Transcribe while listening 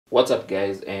What's up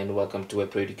guys, and welcome to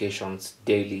Web Education's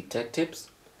daily tech tips.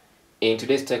 In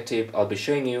today's tech tip, I'll be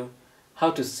showing you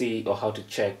how to see or how to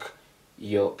check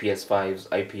your PS5's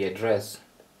IP address.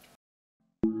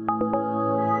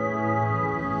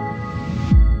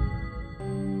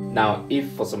 Now, if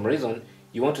for some reason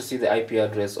you want to see the IP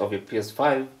address of your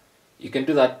PS5, you can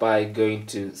do that by going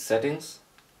to Settings.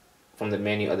 From the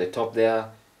menu at the top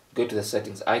there, go to the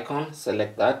Settings icon,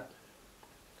 select that,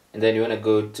 and then you want to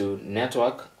go to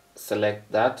Network, select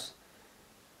that,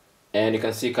 and you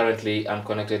can see currently I'm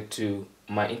connected to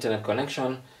my internet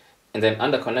connection, and then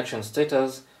under connection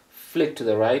status, flick to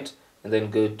the right and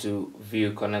then go to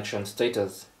view connection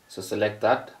status. So select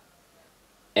that,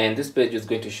 and this page is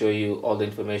going to show you all the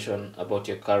information about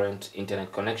your current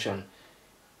internet connection.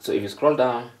 So if you scroll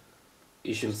down,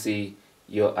 you should see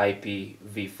your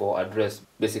IPv4 address,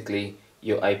 basically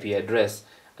your IP address,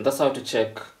 and that's how to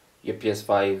check your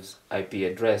PS5's IP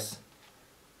address.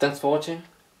 Thanks for watching.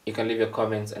 You can leave your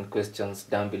comments and questions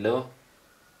down below.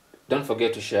 Don't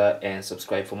forget to share and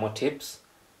subscribe for more tips.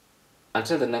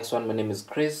 Until the next one, my name is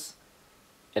Chris,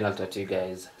 and I'll talk to you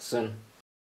guys soon.